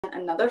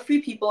another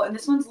Free People, and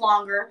this one's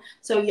longer.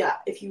 So yeah,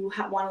 if you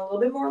want a little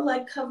bit more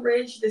leg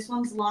coverage, this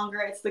one's longer.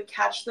 It's the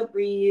Catch the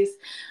Breeze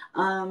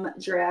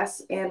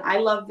dress, and I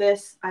love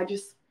this. I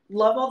just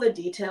love all the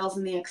details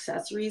and the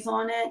accessories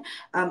on it.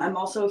 I'm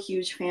also a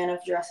huge fan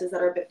of dresses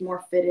that are a bit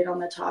more fitted on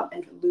the top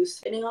and loose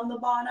fitting on the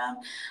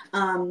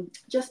bottom.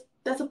 Just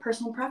that's a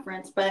personal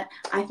preference, but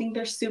I think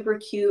they're super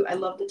cute. I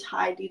love the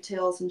tie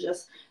details and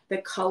just the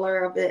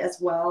color of it as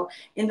well.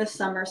 In the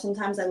summer,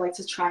 sometimes I like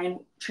to try and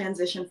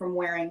transition from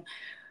wearing,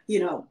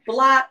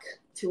 black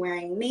to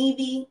wearing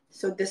navy.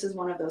 So this is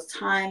one of those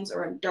times,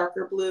 or a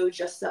darker blue,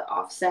 just to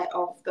offset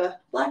all of the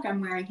black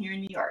I'm wearing here in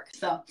New York.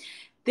 So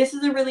this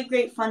is a really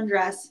great fun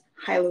dress.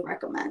 Highly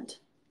recommend.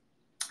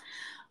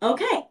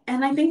 Okay,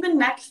 and I think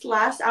the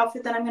last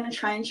outfit that I'm going to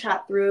try and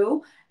chat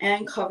through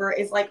and cover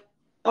is like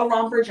a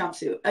romper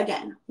jumpsuit.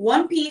 Again,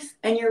 one piece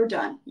and you're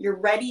done. You're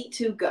ready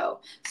to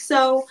go.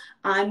 So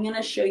I'm going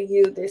to show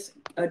you this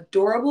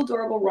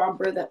adorable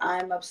romper that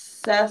I'm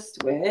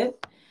obsessed with.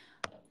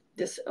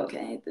 This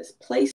place